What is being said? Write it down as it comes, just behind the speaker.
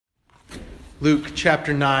Luke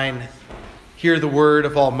chapter 9. Hear the word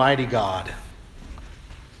of Almighty God.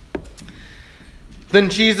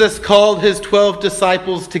 Then Jesus called his 12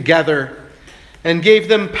 disciples together and gave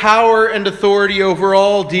them power and authority over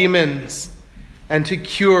all demons and to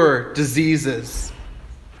cure diseases.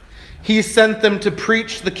 He sent them to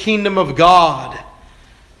preach the kingdom of God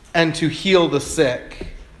and to heal the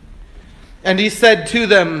sick. And he said to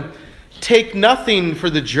them, "Take nothing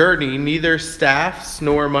for the journey, neither staffs,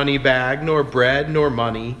 nor money bag, nor bread, nor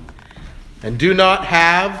money, and do not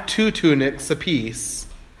have 2 tunics apiece.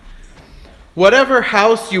 Whatever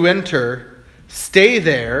house you enter, stay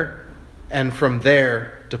there, and from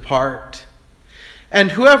there depart.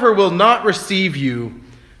 And whoever will not receive you,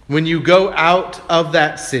 when you go out of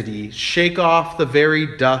that city, shake off the very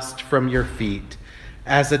dust from your feet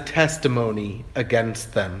as a testimony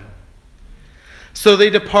against them." So they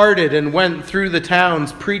departed and went through the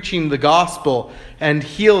towns, preaching the gospel and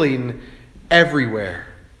healing everywhere.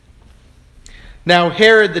 Now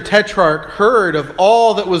Herod the Tetrarch heard of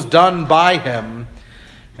all that was done by him,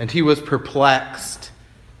 and he was perplexed,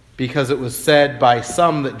 because it was said by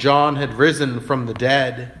some that John had risen from the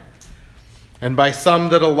dead, and by some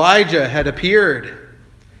that Elijah had appeared,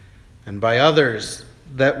 and by others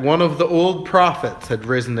that one of the old prophets had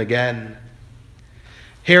risen again.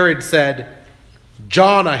 Herod said,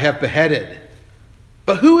 "John I have beheaded,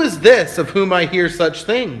 but who is this of whom I hear such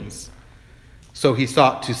things?" So he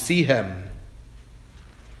sought to see him.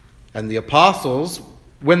 And the apostles,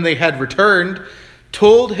 when they had returned,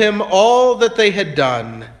 told him all that they had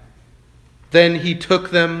done. Then he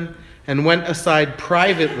took them and went aside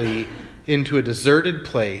privately into a deserted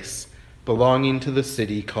place belonging to the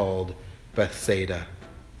city called Bethsaida.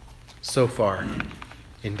 So far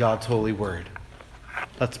in God's holy word.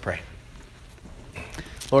 Let's pray.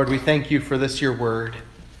 Lord, we thank you for this, your word,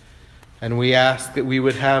 and we ask that we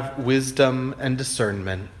would have wisdom and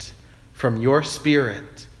discernment from your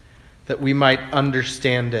Spirit, that we might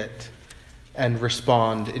understand it and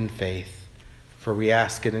respond in faith. For we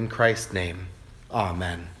ask it in Christ's name.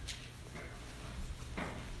 Amen.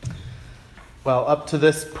 Well, up to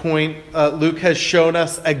this point, Luke has shown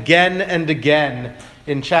us again and again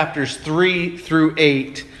in chapters 3 through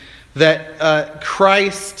 8 that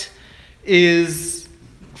Christ is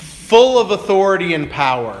full of authority and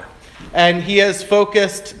power. And he has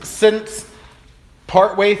focused since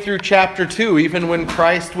partway through chapter 2, even when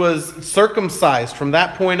Christ was circumcised. From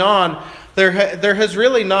that point on, there has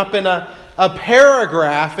really not been a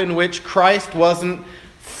paragraph in which Christ wasn't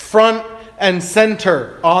front and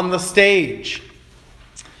center on the stage.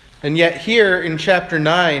 And yet here in chapter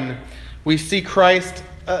 9, we see Christ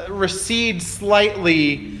recede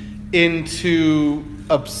slightly into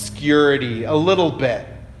obscurity a little bit.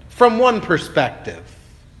 From one perspective.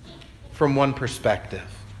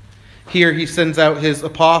 Here he sends out his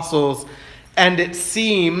apostles, and it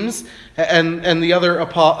seems, and the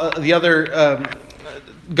other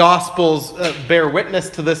Gospels bear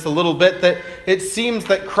witness to this a little bit, that it seems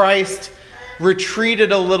that Christ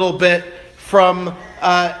retreated a little bit from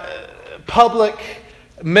public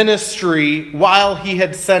ministry while he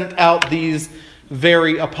had sent out these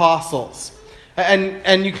very apostles.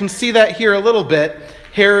 And you can see that here a little bit.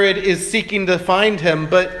 Herod is seeking to find him,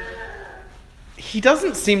 but he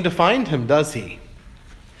doesn't seem to find him, does he?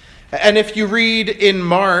 And if you read in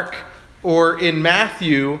Mark or in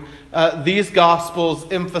Matthew, these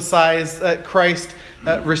Gospels emphasize Christ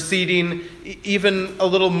receding even a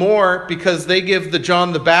little more, because they give the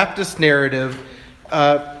John the Baptist narrative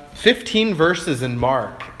 15 verses in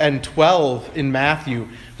Mark and 12 in Matthew,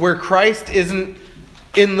 where Christ isn't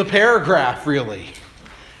in the paragraph, really.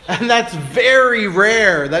 And that's very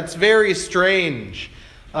rare. That's very strange.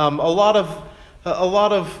 A lot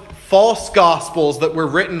of false gospels that were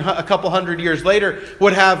written a couple hundred years later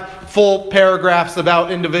would have full paragraphs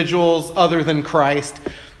about individuals other than Christ.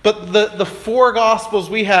 But the 4 gospels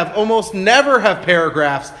we have almost never have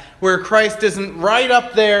paragraphs where Christ isn't right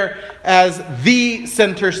up there as the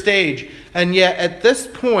center stage. And yet at this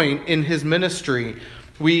point in his ministry,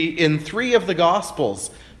 we, in 3 of the gospels,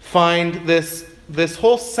 find this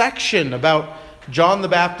whole section about John the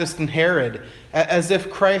Baptist and Herod, as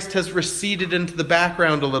if Christ has receded into the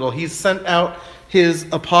background a little. He's sent out his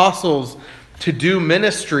apostles to do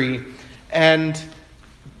ministry and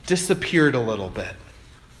disappeared a little bit.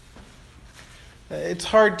 It's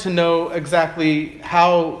hard to know exactly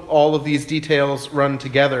how all of these details run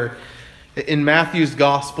together. In Matthew's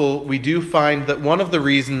gospel, we do find that one of the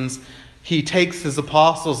reasons he takes his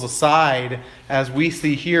apostles aside, as we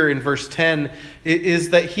see here in verse 10,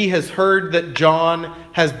 is that he has heard that John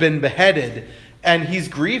has been beheaded, and he's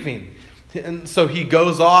grieving. And so he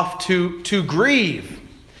goes off to grieve.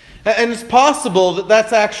 And it's possible that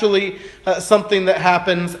that's actually something that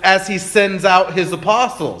happens as he sends out his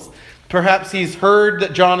apostles. Perhaps he's heard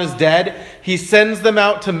that John is dead. He sends them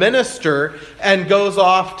out to minister and goes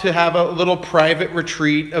off to have a little private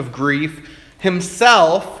retreat of grief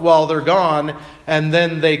himself while they're gone. And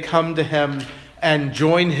then they come to him and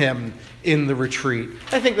join him in the retreat.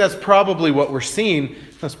 I think that's probably what we're seeing.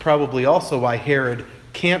 That's probably also why Herod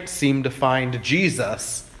can't seem to find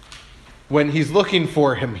Jesus when he's looking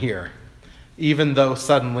for him here, even though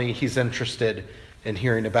suddenly he's interested in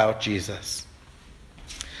hearing about Jesus.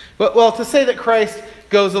 But, well, to say that Christ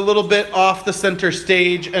goes a little bit off the center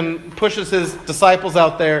stage and pushes his disciples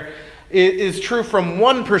out there is true from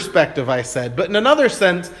one perspective, I said. But in another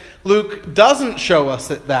sense, Luke doesn't show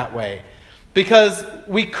us it that way. Because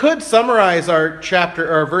we could summarize our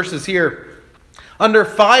verses here under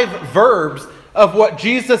 5 verbs of what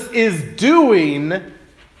Jesus is doing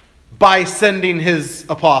by sending his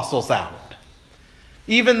apostles out.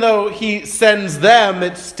 Even though he sends them,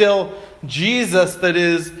 it's still Jesus that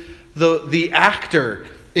is the actor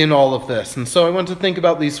in all of this. And so I want to think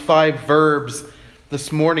about these 5 verbs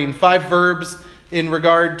this morning. 5 verbs in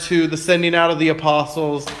regard to the sending out of the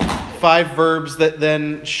apostles. 5 verbs that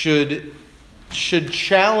then should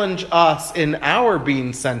challenge us in our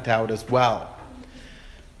being sent out as well.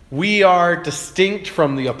 We are distinct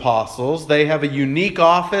from the apostles. They have a unique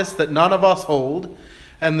office that none of us hold.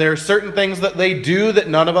 And there are certain things that they do that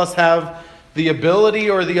none of us have the ability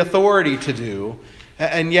or the authority to do.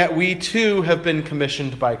 And yet we too have been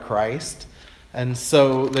commissioned by Christ. And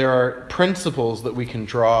so there are principles that we can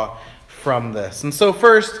draw from this. And so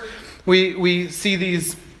first, we see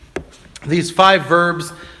these 5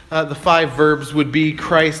 verbs. The 5 verbs would be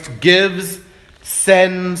Christ gives,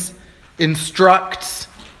 sends, instructs,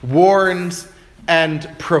 warns, and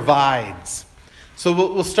provides. So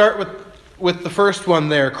we'll start with the first one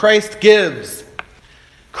there. Christ gives.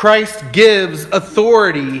 Christ gives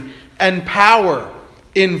authority and power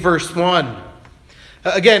in verse 1.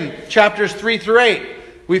 Again, chapters 3 through 8,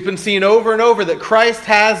 we've been seeing over and over that Christ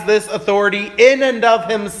has this authority in and of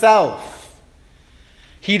himself.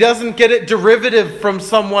 He doesn't get it derivative from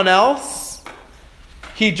someone else.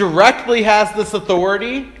 He directly has this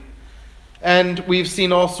authority. And we've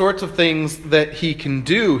seen all sorts of things that he can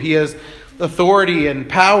do. He has authority and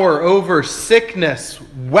power over sickness,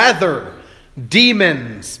 weather,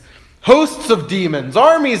 demons, hosts of demons,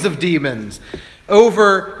 armies of demons,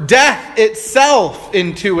 over death itself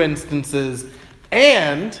in 2 instances,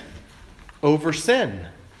 and over sin.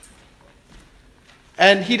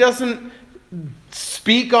 And he doesn't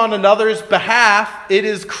speak on another's behalf. It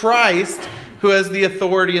is Christ who has the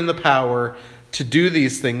authority and the power to do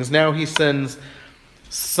these things. Now he sends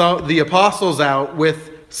the apostles out with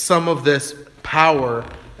some of this power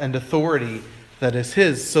and authority that is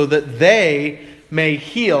his, so that they may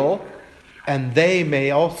heal and they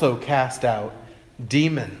may also cast out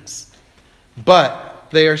demons. But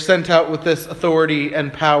they are sent out with this authority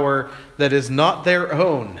and power that is not their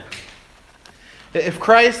own. If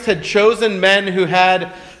Christ had chosen men who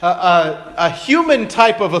had a human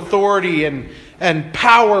type of authority and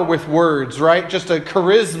power with words, right? Just a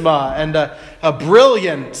charisma and a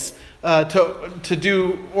brilliance to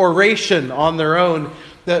do oration on their own,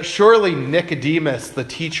 that surely Nicodemus, the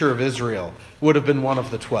teacher of Israel, would have been one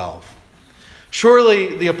of the 12.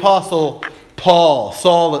 Surely the apostle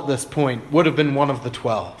Saul at this point, would have been one of the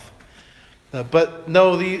 12. But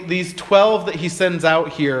no, these 12 that he sends out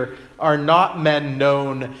here are not men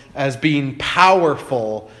known as being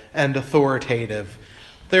powerful and authoritative.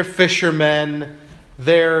 They're fishermen.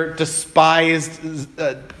 They're despised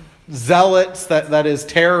zealots, that is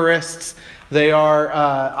terrorists. They are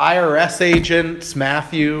IRS agents,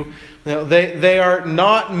 Matthew. They are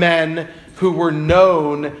not men who were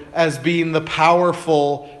known as being the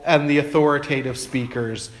powerful and the authoritative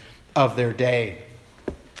speakers of their day.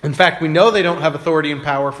 In fact, we know they don't have authority and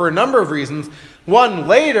power for a number of reasons. One,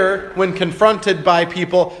 later, when confronted by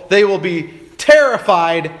people, they will be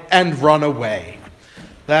terrified and run away.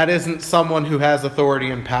 That isn't someone who has authority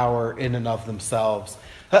and power in and of themselves.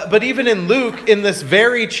 But even in Luke, in this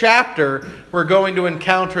very chapter, we're going to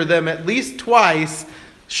encounter them at least twice,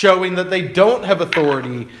 showing that they don't have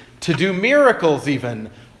authority to do miracles even,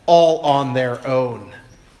 all on their own.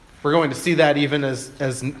 We're going to see that even as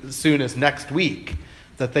soon as next week,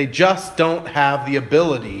 that they just don't have the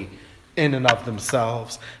ability in and of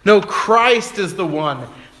themselves. No, Christ is the one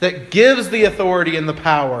that gives the authority and the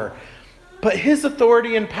power. But his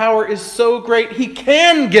authority and power is so great, he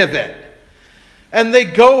can give it. And they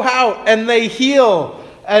go out and they heal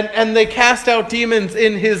and they cast out demons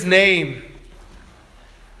in his name.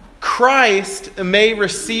 Christ may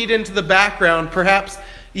recede into the background, perhaps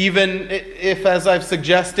even if, as I've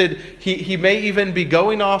suggested, he may even be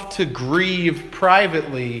going off to grieve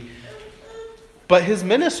privately. But his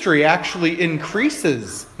ministry actually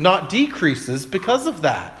increases, not decreases, because of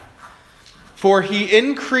that. For he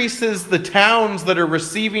increases the towns that are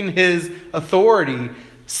receiving his authority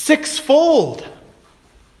sixfold.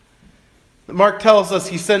 Mark tells us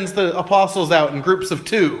he sends the apostles out in groups of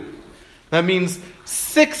 2. That means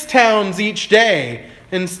 6 towns each day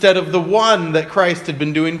instead of the 1 that Christ had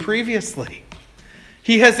been doing previously.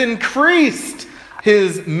 He has increased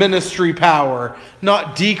his ministry power,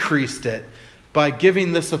 not decreased it, by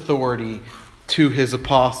giving this authority to his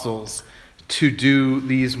apostles to do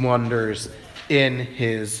these wonders in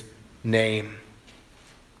his name.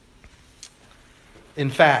 In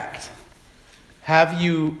fact, have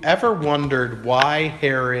you ever wondered why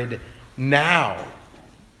Herod now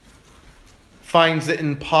finds it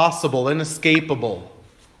impossible, inescapable,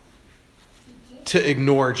 to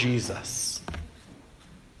ignore Jesus?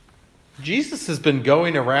 Jesus has been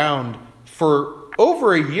going around for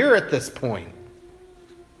over a year at this point.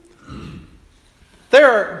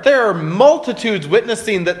 There are multitudes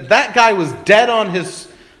witnessing that guy was dead on his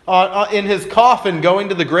in his coffin going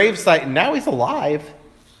to the gravesite, and now he's alive.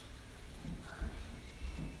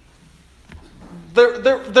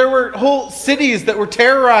 There were whole cities that were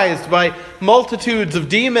terrorized by multitudes of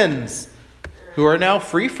demons who are now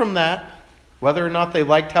free from that. Whether or not they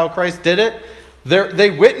liked how Christ did it,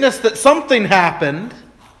 they witnessed that something happened.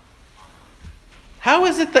 How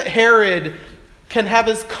is it that Herod can have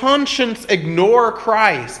his conscience ignore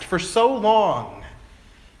Christ for so long?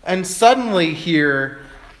 And suddenly here,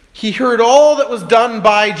 he heard all that was done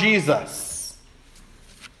by Jesus.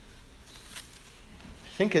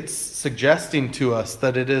 I think it's suggesting to us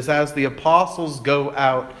that it is as the apostles go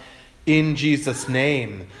out in Jesus'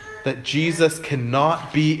 name that Jesus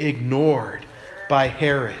cannot be ignored by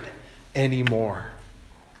Herod anymore.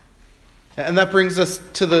 And that brings us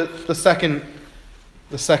to the second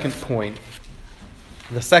point.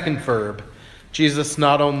 The second verb. Jesus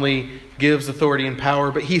not only gives authority and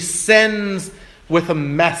power, but he sends with a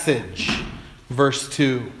message. Verse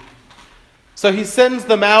 2. So he sends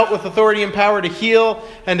them out with authority and power to heal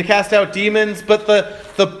and to cast out demons. But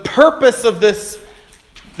the purpose of this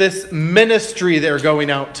ministry they're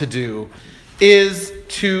going out to do is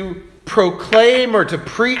to proclaim or to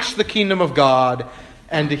preach the kingdom of God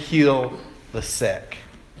and to heal the sick.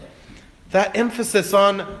 That emphasis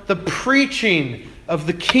on the preaching of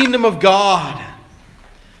the kingdom of God.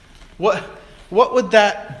 What would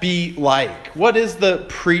that be like? What is the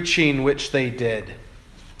preaching which they did?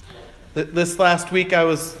 This last week I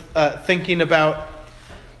was thinking about,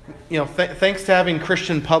 thanks to having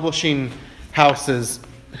Christian publishing houses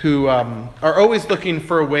who are always looking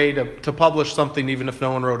for a way to publish something even if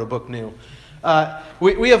no one wrote a book new.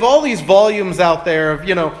 We have all these volumes out there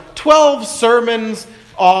of, 12 sermons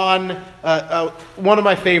on one of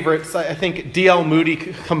my favorites. I think D.L. Moody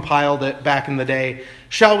compiled it back in the day.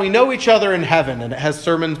 Shall We Know Each Other in Heaven? And it has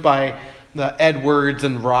sermons by Edwards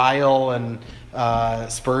and Ryle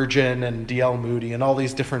and Spurgeon and D.L. Moody and all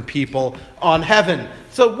these different people on heaven.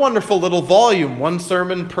 It's a wonderful little volume, one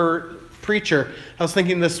sermon per preacher. I was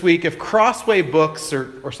thinking this week, if Crossway Books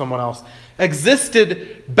or someone else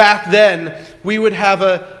existed back then, we would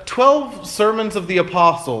have 12 sermons of the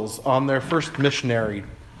apostles on their first missionary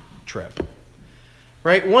trip.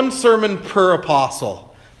 Right? One sermon per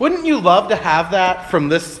apostle. Wouldn't you love to have that from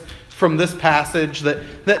this passage?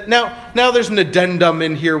 That now there's an addendum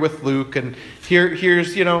in here with Luke, and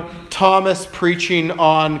here's Thomas preaching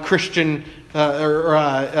on Christian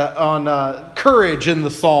on courage in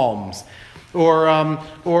the Psalms,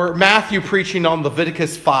 or Matthew preaching on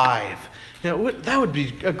Leviticus 5. That would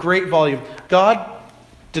be a great volume. God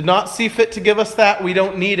did not see fit to give us that. We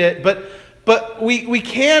don't need it. But we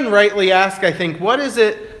can rightly ask, I think, what is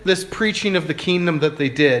it, this preaching of the kingdom that they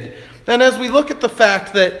did? And as we look at the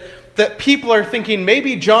fact that people are thinking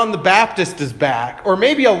maybe John the Baptist is back, or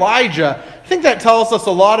maybe Elijah, I think that tells us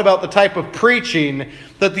a lot about the type of preaching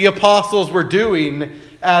that the apostles were doing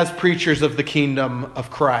as preachers of the kingdom of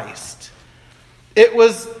Christ. It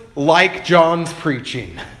was like John's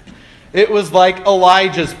preaching. It was like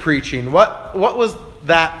Elijah's preaching. What was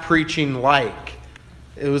that preaching like?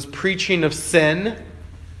 It was preaching of sin.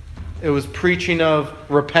 It was preaching of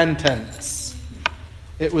repentance.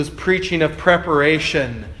 It was preaching of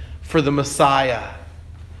preparation for the Messiah.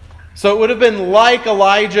 So it would have been like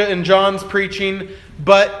Elijah and John's preaching,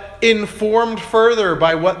 but informed further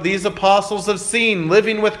by what these apostles have seen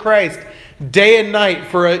living with Christ, day and night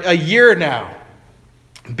for a year now,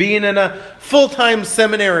 being in a full-time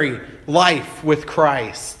seminary life with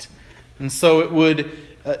Christ. And so it would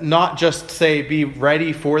not just say, be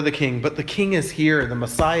ready for the King, but the King is here, the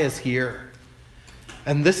Messiah is here.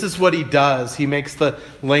 And this is what he does. He makes the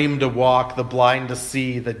lame to walk, the blind to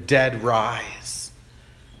see, the dead rise.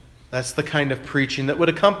 That's the kind of preaching that would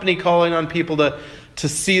accompany calling on people to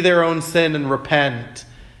see their own sin and repent.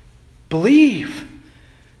 Believe.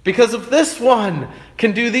 Because if this one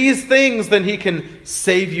can do these things, then he can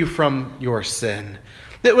save you from your sin.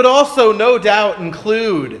 It would also no doubt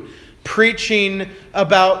include preaching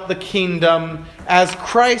about the kingdom as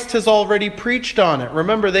Christ has already preached on it.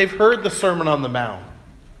 Remember, they've heard the Sermon on the Mount.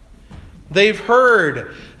 They've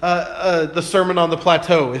heard the Sermon on the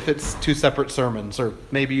Plateau, if it's two separate sermons, or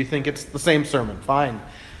maybe you think it's the same sermon, fine.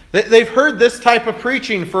 They've heard this type of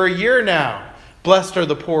preaching for a year now. Blessed are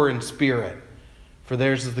the poor in spirit, for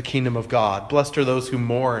theirs is the kingdom of God. Blessed are those who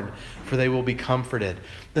mourn, for they will be comforted.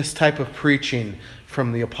 This type of preaching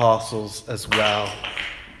from the apostles as well.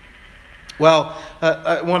 Well,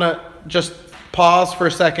 I want to just pause for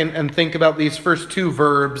a second and think about these first two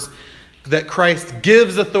verbs, that Christ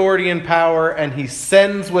gives authority and power and he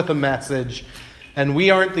sends with a message, and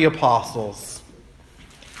we aren't the apostles.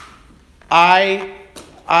 I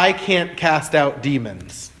can't cast out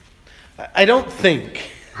demons. I don't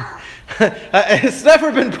think. It's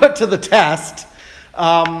never been put to the test.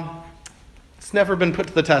 It's never been put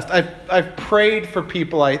to the test. I've prayed for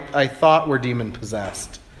people I thought were demon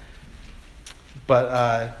possessed.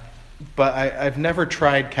 But I've never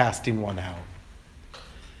tried casting one out.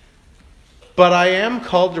 But I am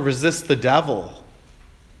called to resist the devil,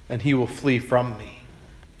 and he will flee from me.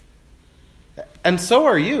 And so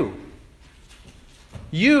are you.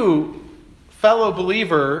 You, fellow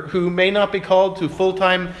believer, who may not be called to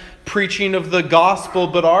full-time preaching of the gospel,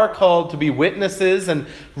 but are called to be witnesses and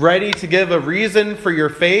ready to give a reason for your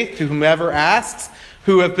faith to whomever asks,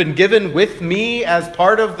 who have been given with me as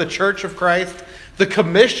part of the Church of Christ the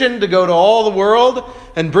commission to go to all the world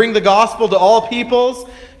and bring the gospel to all peoples.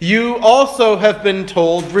 You also have been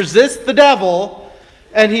told, resist the devil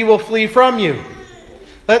and he will flee from you.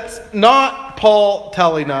 That's not Paul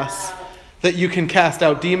telling us that you can cast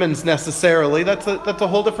out demons necessarily. That's a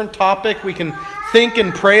whole different topic we can think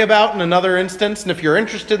and pray about in another instance. And if you're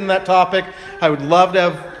interested in that topic, I would love to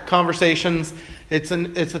have conversations. It's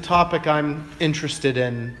a topic I'm interested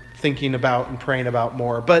in thinking about and praying about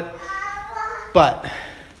more. But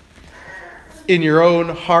in your own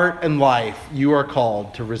heart and life, you are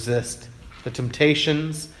called to resist the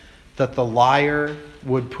temptations that the liar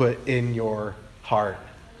would put in your heart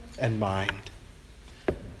and mind.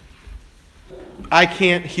 I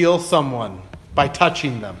can't heal someone by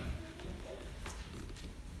touching them.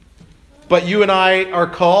 But you and I are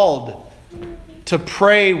called to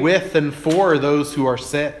pray with and for those who are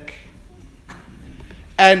sick.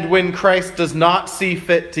 And when Christ does not see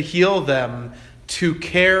fit to heal them, to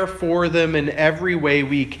care for them in every way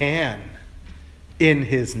we can in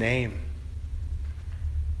his name.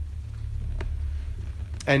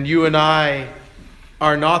 And you and I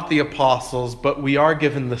are not the apostles, but we are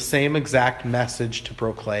given the same exact message to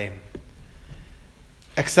proclaim,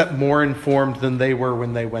 except more informed than they were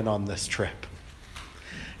when they went on this trip.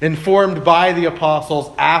 Informed by the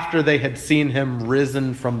apostles after they had seen him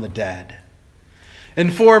risen from the dead.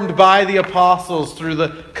 Informed by the apostles through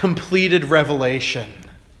the completed revelation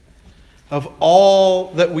of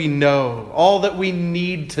all that we know, all that we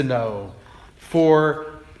need to know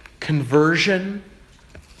for conversion,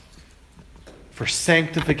 for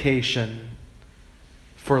sanctification,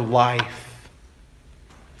 for life,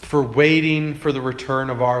 for waiting for the return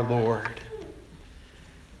of our Lord.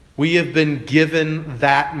 We have been given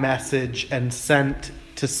that message and sent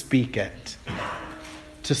to speak it.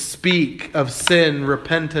 To speak of sin,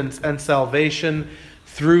 repentance, and salvation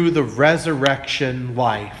through the resurrection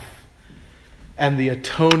life and the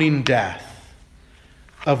atoning death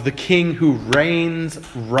of the King who reigns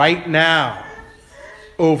right now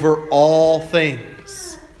over all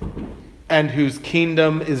things and whose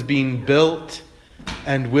kingdom is being built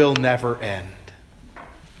and will never end.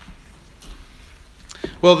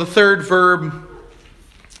 Well, the third verb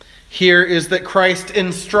here is that Christ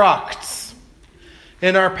instructs.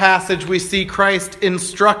 In our passage, we see Christ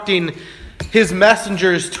instructing his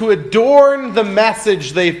messengers to adorn the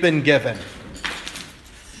message they've been given.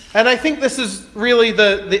 And I think this is really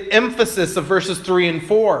the emphasis of verses 3 and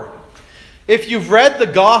 4. If you've read the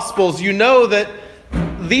Gospels, you know that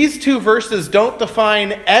these two verses don't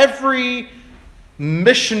define every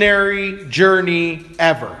missionary journey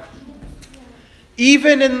ever.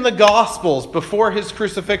 Even in the Gospels, before his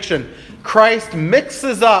crucifixion, Christ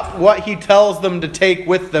mixes up what he tells them to take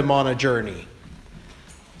with them on a journey.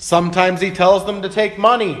 Sometimes he tells them to take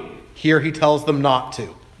money. Here he tells them not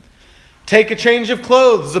to. Take a change of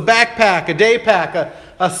clothes, a backpack, a day pack,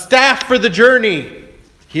 a staff for the journey.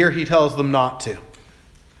 Here he tells them not to.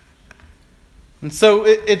 And so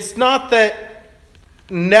it's not that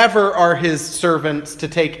never are his servants to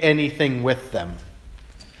take anything with them.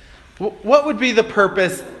 What would be the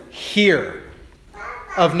purpose here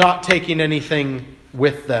of not taking anything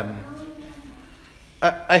with them?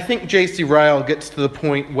 I think J.C. Ryle gets to the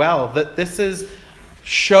point well, that this is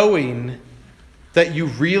showing that you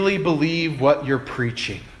really believe what you're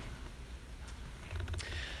preaching.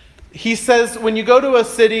 He says, when you go to a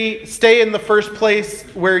city, stay in the first place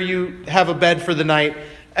where you have a bed for the night,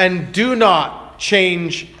 and do not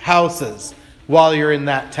change houses while you're in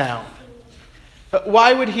that town.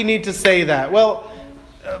 Why would he need to say that? Well,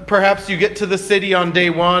 perhaps you get to the city on day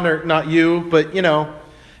one, or not you, but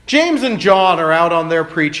James and John are out on their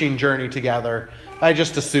preaching journey together. I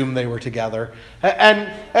just assume they were together.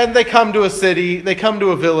 And they come to a city, they come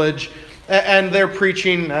to a village, and they're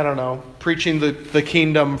preaching, preaching the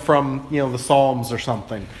kingdom from, the Psalms or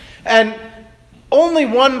something. And only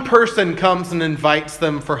one person comes and invites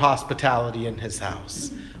them for hospitality in his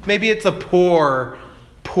house. Maybe it's a poor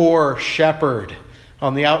shepherd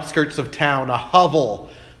on the outskirts of town, a hovel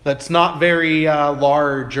that's not very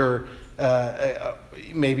large, or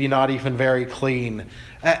maybe not even very clean.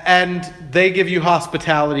 And they give you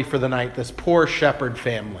hospitality for the night, this poor shepherd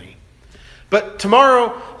family. But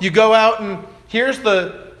tomorrow you go out and here's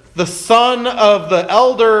the son of the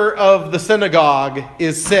elder of the synagogue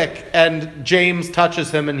is sick, and James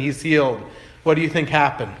touches him and he's healed. What do you think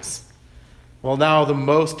happens? Well, now the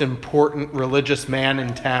most important religious man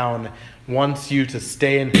in town wants you to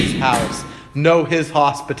stay in his house, know his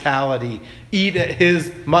hospitality, eat at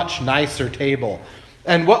his much nicer table.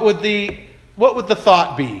 And what would the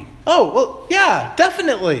thought be? Oh, well, yeah,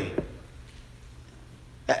 definitely.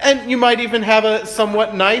 And you might even have a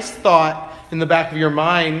somewhat nice thought in the back of your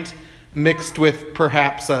mind, mixed with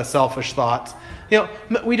perhaps selfish thoughts.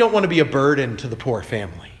 We don't want to be a burden to the poor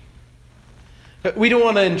family. We don't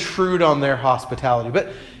want to intrude on their hospitality.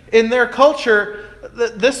 But in their culture,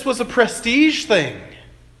 this was a prestige thing.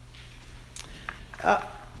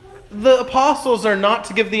 The apostles are not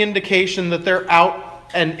to give the indication that they're out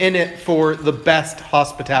and in it for the best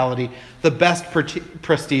hospitality, the best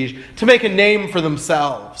prestige, to make a name for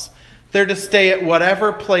themselves. They're to stay at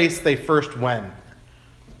whatever place they first went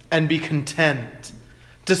and be content.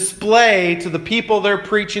 Display to the people they're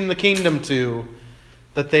preaching the kingdom to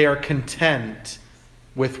that they are content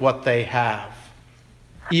with what they have,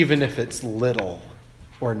 even if it's little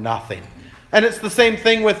or nothing. And it's the same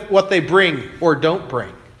thing with what they bring or don't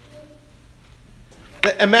bring.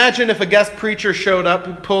 Imagine if a guest preacher showed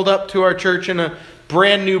up, pulled up to our church in a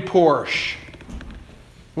brand new Porsche,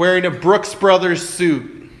 wearing a Brooks Brothers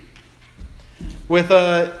suit, with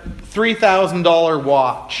a $3,000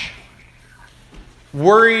 watch,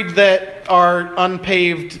 worried that our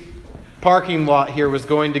unpaved parking lot here was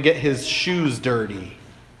going to get his shoes dirty,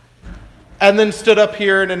 and then stood up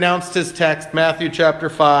here and announced his text, Matthew chapter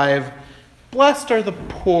 5, "Blessed are the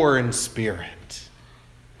poor in spirit."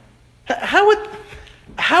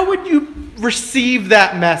 How would you receive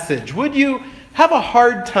that message? Would you have a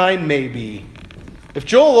hard time maybe if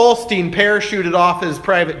Joel Osteen parachuted off his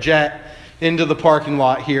private jet into the parking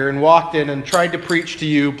lot here and walked in and tried to preach to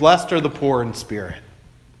you, "Blessed are the poor in spirit"?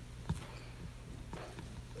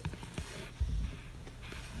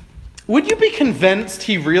 Would you be convinced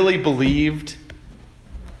he really believed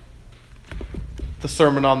the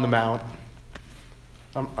Sermon on the Mount?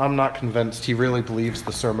 I'm not convinced he really believes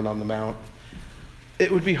the Sermon on the Mount.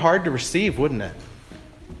 It would be hard to receive, wouldn't it?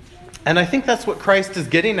 And I think that's what Christ is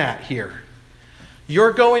getting at here.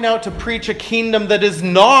 You're going out to preach a kingdom that is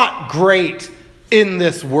not great in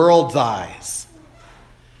this world's eyes.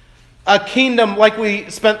 A kingdom like we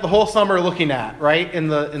spent the whole summer looking at, right? In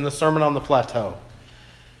the Sermon on the Plateau.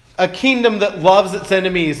 A kingdom that loves its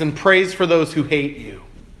enemies and prays for those who hate you.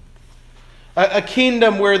 A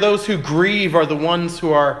kingdom where those who grieve are the ones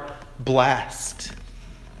who are blessed.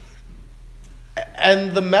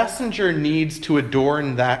 And the messenger needs to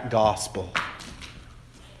adorn that gospel.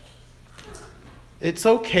 It's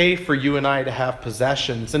okay for you and I to have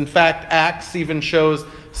possessions. In fact, Acts even shows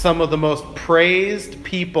some of the most praised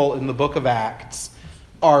people in the book of Acts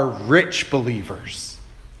are rich believers.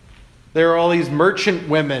 There are all these merchant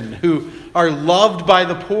women who are loved by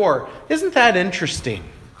the poor. Isn't that interesting?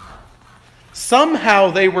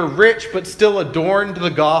 Somehow they were rich but still adorned the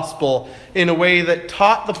gospel in a way that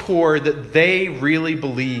taught the poor that they really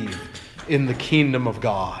believe in the kingdom of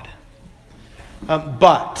God.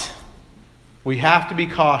 But we have to be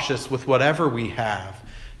cautious with whatever we have,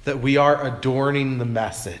 that we are adorning the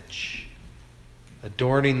message.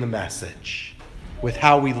 Adorning the message with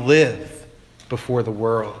how we live before the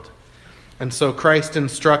world. And so Christ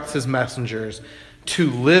instructs his messengers to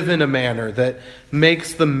live in a manner that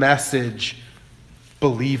makes the message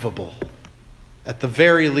believable. At the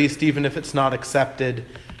very least, even if it's not accepted,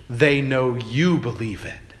 they know you believe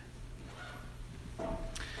it.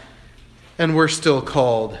 And we're still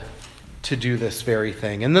called to do this very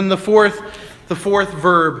thing. And then the fourth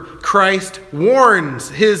verb, Christ warns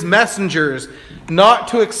his messengers not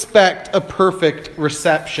to expect a perfect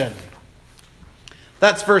reception.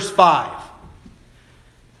 That's verse 5.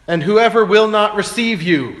 And whoever will not receive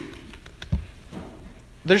you.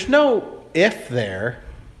 There's no if there.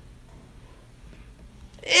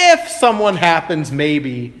 If someone happens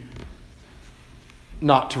maybe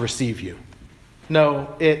not to receive you.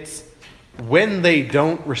 No, it's when they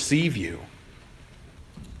don't receive you.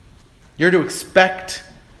 You're to expect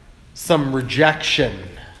some rejection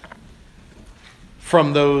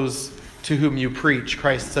from those to whom you preach,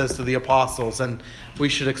 Christ says to the apostles, and we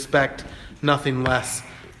should expect nothing less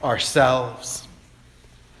ourselves.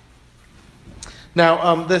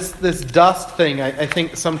 Now, this dust thing, I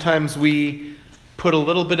think sometimes we put a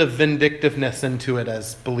little bit of vindictiveness into it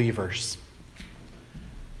as believers.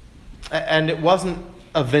 And it wasn't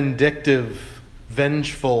a vindictive,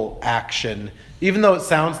 vengeful action, even though it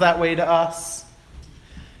sounds that way to us.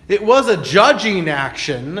 It was a judging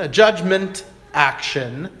action, a judgment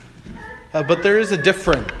action, but there is a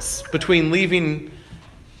difference between leaving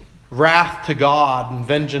wrath to God and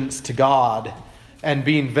vengeance to God and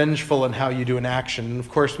being vengeful in how you do an action. And of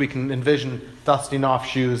course, we can envision dusting off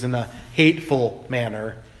shoes in a hateful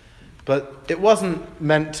manner, but it wasn't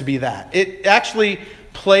meant to be that. It actually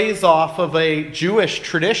plays off of a Jewish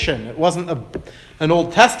tradition. It wasn't an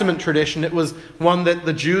Old Testament tradition. It was one that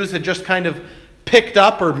the Jews had just kind of picked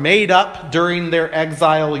up or made up during their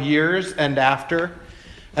exile years and after.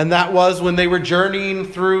 And that was when they were journeying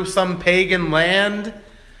through some pagan land,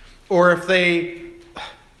 or if they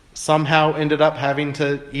somehow ended up having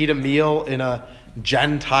to eat a meal in a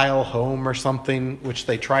Gentile home or something, which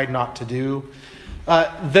they tried not to do.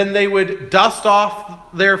 Then they would dust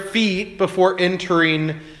off their feet before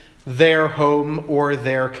entering their home or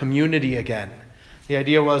their community again. The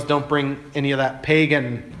idea was, don't bring any of that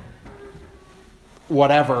pagan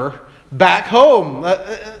whatever back home.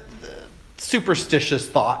 Superstitious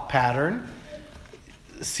thought pattern.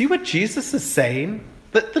 See what Jesus is saying?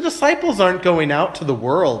 The disciples aren't going out to the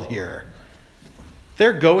world here.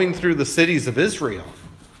 They're going through the cities of Israel.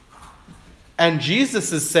 And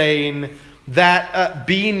Jesus is saying that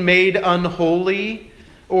being made unholy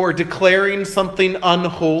or declaring something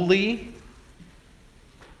unholy,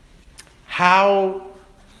 how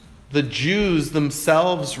the Jews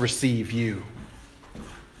themselves receive you,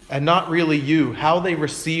 and not really you, how they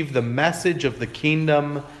receive the message of the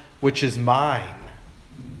kingdom which is mine,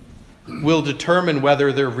 will determine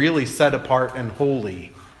whether they're really set apart and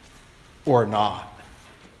holy or not.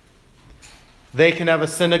 They can have a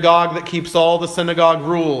synagogue that keeps all the synagogue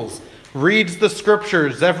rules, reads the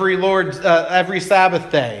scriptures every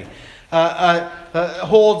Sabbath day,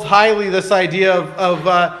 holds highly this idea of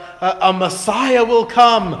a Messiah will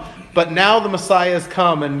come, but now the Messiah has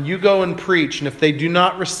come and you go and preach, and if they do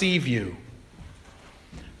not receive you,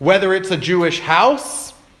 whether it's a Jewish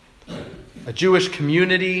house, a Jewish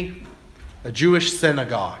community, a Jewish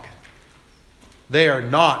synagogue, they are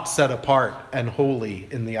not set apart and holy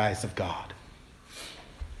in the eyes of God.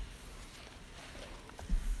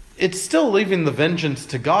 It's still leaving the vengeance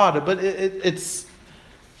to God, but it's...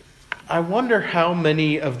 I wonder how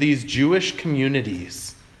many of these Jewish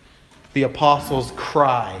communities the apostles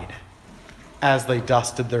cried as they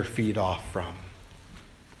dusted their feet off from.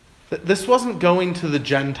 This wasn't going to the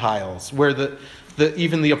Gentiles, where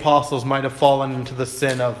even the apostles might have fallen into the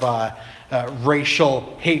sin of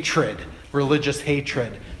racial hatred, religious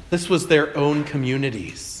hatred. This was their own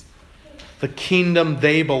communities. The kingdom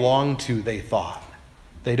they belonged to, they thought.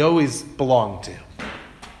 They'd always belonged to.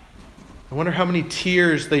 I wonder how many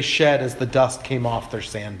tears they shed as the dust came off their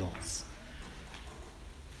sandals.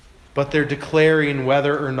 But they're declaring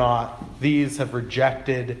whether or not these have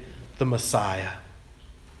rejected the Messiah.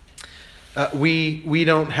 We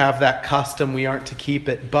don't have that custom. We aren't to keep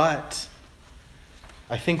it. But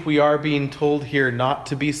I think we are being told here not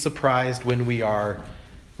to be surprised when we are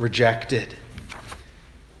rejected.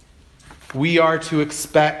 We are to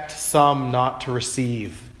expect some not to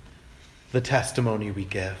receive the testimony we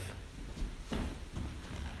give.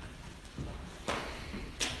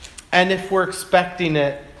 And if we're expecting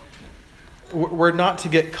it, we're not to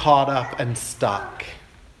get caught up and stuck.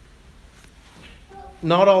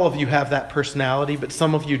 Not all of you have that personality, but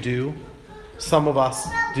some of you do. Some of us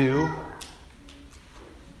do.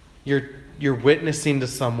 You're witnessing to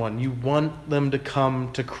someone. You want them to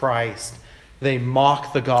come to Christ. They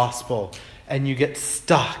mock the gospel, and you get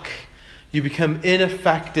stuck. You become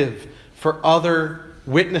ineffective for other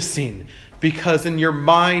witnessing because in your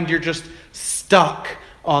mind you're just stuck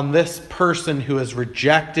on this person who has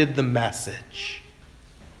rejected the message.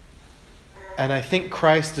 And I think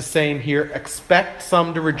Christ is saying here, expect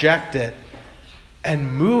some to reject it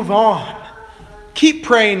and move on. Keep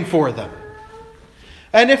praying for them.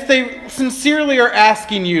 And if they sincerely are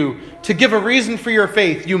asking you to give a reason for your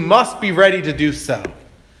faith, you must be ready to do so.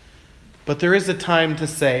 But there is a time to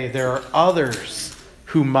say there are others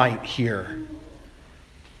who might hear.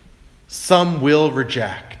 Some will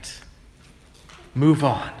reject. Move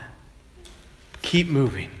on. Keep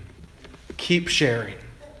moving. Keep sharing.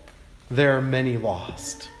 There are many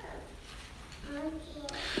lost.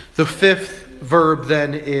 The fifth verb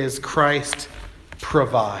then is Christ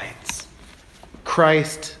provides.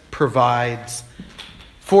 Christ provides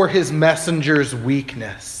for his messenger's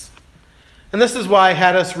weakness. And this is why I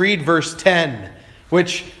had us read verse 10,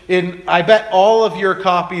 which I bet all of your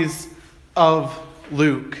copies of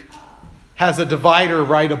Luke has a divider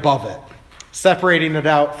right above it, separating it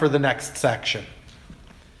out for the next section.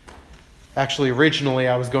 Actually, originally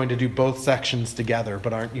I was going to do both sections together,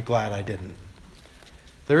 but aren't you glad I didn't?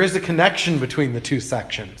 There is a connection between the two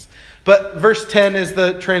sections. But verse 10 is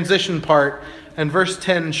the transition part, and verse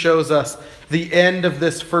 10 shows us the end of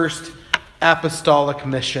this first apostolic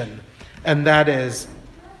mission, and that is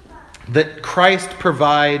that Christ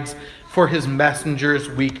provides for his messenger's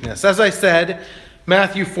weakness. As I said,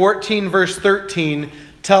 Matthew 14, verse 13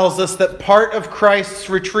 tells us that part of Christ's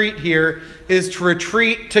retreat here is to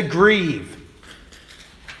retreat to grieve.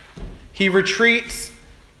 He retreats,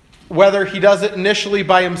 whether he does it initially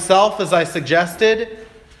by himself, as I suggested,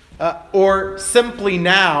 or simply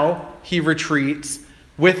now he retreats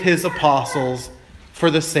with his apostles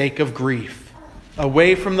for the sake of grief,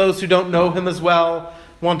 away from those who don't know him as well,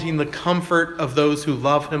 wanting the comfort of those who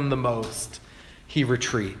love him the most. He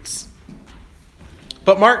retreats.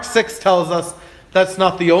 But Mark 6 tells us that's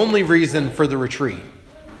not the only reason for the retreat.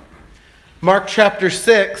 Mark chapter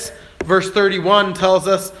 6, verse 31 tells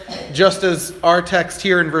us, just as our text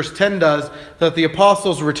here in verse 10 does, that the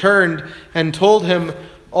apostles returned and told him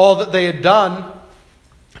all that they had done.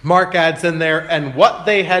 Mark adds in there, and what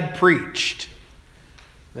they had preached.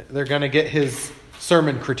 They're going to get his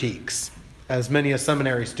sermon critiques, as many a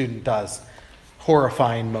seminary student does.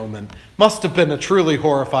 Horrifying moment. Must have been a truly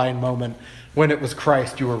horrifying moment when it was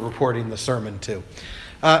Christ you were reporting the sermon to.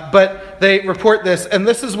 But they report this, and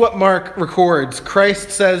this is what Mark records. Christ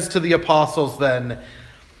says to the apostles then,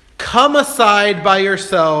 "Come aside by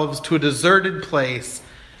yourselves to a deserted place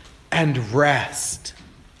and rest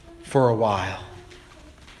for a while."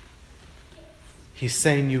 He's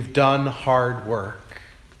saying you've done hard work,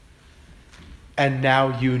 and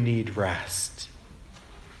now you need rest.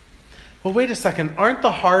 Well, wait a second. Aren't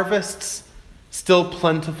the harvests still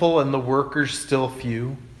plentiful and the workers still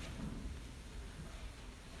few?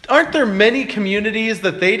 Aren't there many communities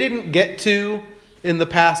that they didn't get to in the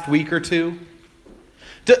past week or two?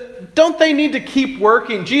 Don't they need to keep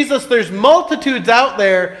working? Jesus, there's multitudes out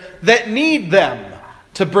there that need them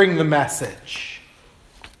to bring the message.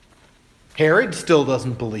 Herod still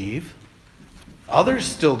doesn't believe. Others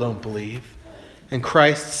still don't believe. And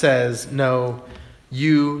Christ says, no,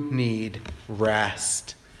 you need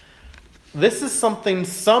rest. This is something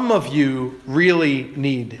some of you really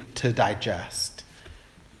need to digest,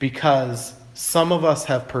 because some of us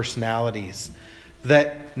have personalities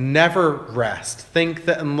that never rest, think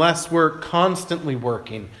that unless we're constantly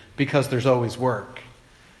working, because there's always work,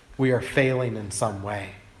 we are failing in some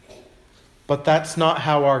way. But that's not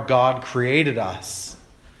how our God created us,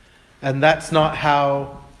 and that's not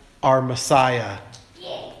how our Messiah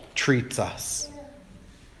treats us.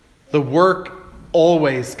 The work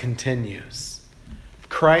always continues.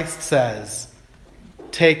 Christ says,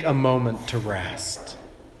 take a moment to rest.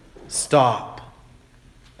 Stop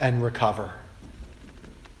and recover.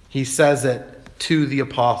 He says it to the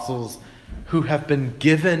apostles who have been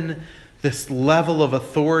given this level of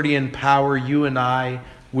authority and power you and I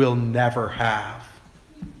will never have.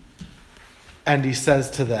 And he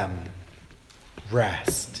says to them,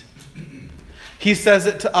 rest. He says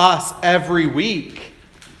it to us every week.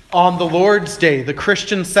 On the Lord's Day, the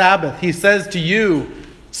Christian Sabbath, he says to you,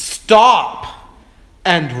 stop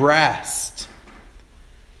and rest.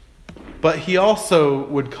 But he also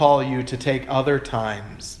would call you to take other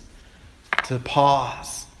times to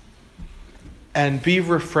pause and be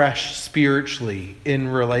refreshed spiritually in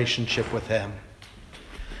relationship with him.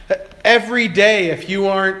 Every day, if you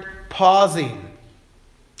aren't pausing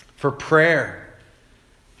for prayer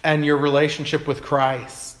and your relationship with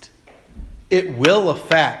Christ, it will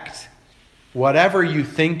affect whatever you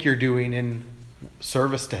think you're doing in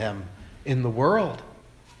service to him in the world.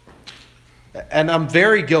 And I'm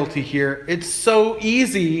very guilty here. It's so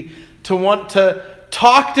easy to want to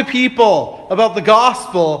talk to people about the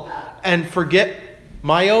gospel and forget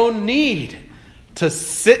my own need to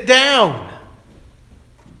sit down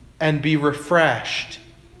and be refreshed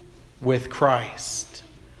with Christ.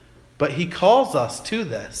 But he calls us to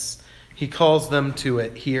this. He calls them to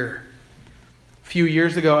it here. A few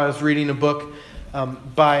years ago, I was reading a book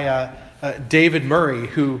by David Murray,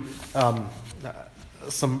 who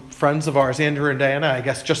some friends of ours, Andrew and Diana, I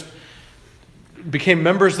guess, just became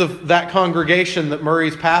members of that congregation that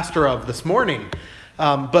Murray's pastor of this morning.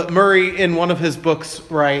 But Murray, in one of his books,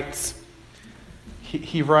 writes,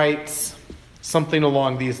 he writes something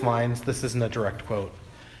along these lines. This isn't a direct quote.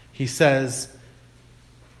 He says,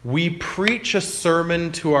 "We preach a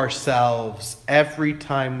sermon to ourselves every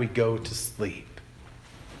time we go to sleep."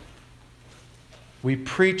 We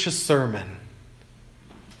preach a sermon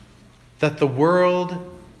that the world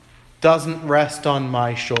doesn't rest on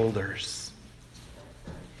my shoulders,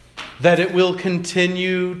 that it will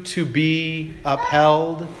continue to be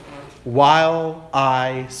upheld while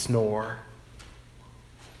I snore,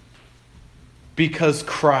 because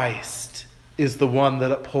Christ is the one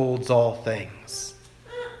that upholds all things.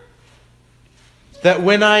 That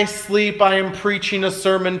when I sleep, I am preaching a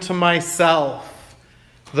sermon to myself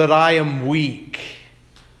that I am weak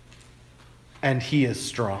and he is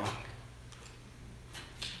strong.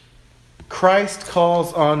 Christ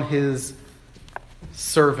calls on his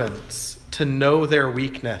servants to know their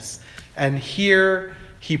weakness, and here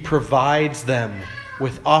he provides them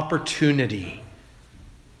with opportunity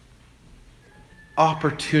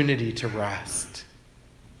to rest.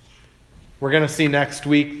 We're going to see next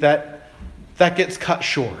week that gets cut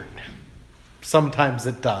short. Sometimes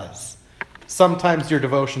it does. Sometimes your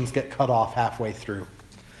devotions get cut off halfway through.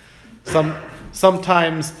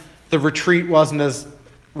 Sometimes the retreat wasn't as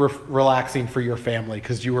relaxing for your family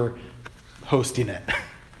because you were hosting it.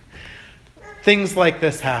 Things like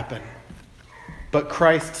this happen. But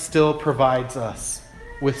Christ still provides us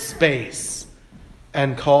with space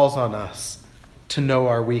and calls on us to know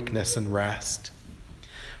our weakness and rest.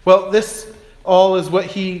 Well, this all is what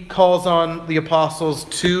he calls on the apostles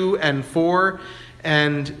to and for,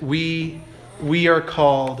 and we are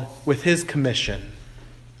called with his commission,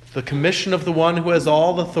 the commission of the one who has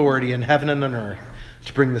all authority in heaven and on earth,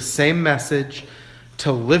 to bring the same message,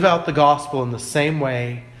 to live out the gospel in the same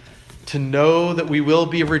way, to know that we will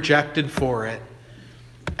be rejected for it,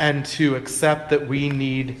 and to accept that we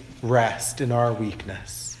need rest in our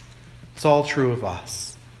weakness. It's all true of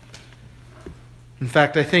us. In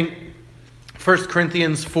fact, I think 2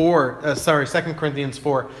 Corinthians 4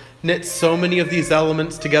 knits so many of these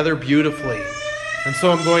elements together beautifully. And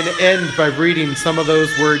so I'm going to end by reading some of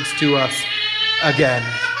those words to us again.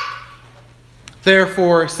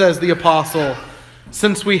 "Therefore, says the apostle,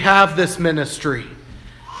 since we have this ministry,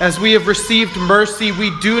 as we have received mercy,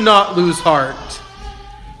 we do not lose heart.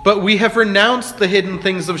 But we have renounced the hidden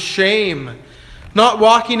things of shame, not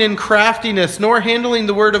walking in craftiness, nor handling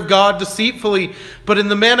the word of God deceitfully, but in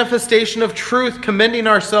the manifestation of truth, commending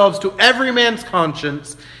ourselves to every man's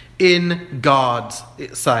conscience in God's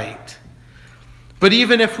sight. But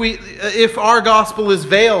even if our gospel is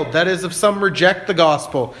veiled, that is, if some reject the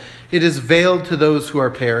gospel, it is veiled to those who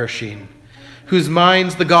are perishing, whose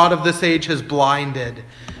minds the God of this age has blinded,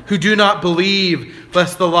 who do not believe,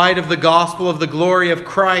 lest the light of the gospel of the glory of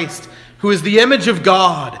Christ, who is the image of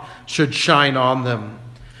God, should shine on them.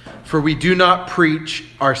 For we do not preach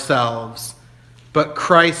ourselves, but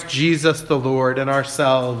Christ Jesus the Lord, and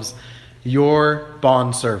ourselves your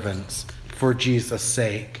bondservants for Jesus'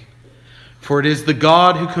 sake. For it is the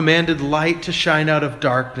God who commanded light to shine out of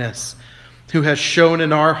darkness, who has shone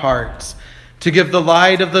in our hearts to give the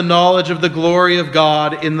light of the knowledge of the glory of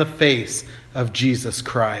God in the face of Jesus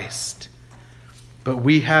Christ. But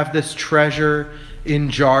we have this treasure in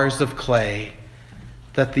jars of clay,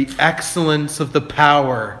 that the excellence of the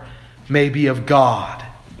power may be of God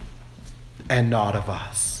and not of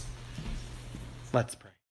us." Let's pray.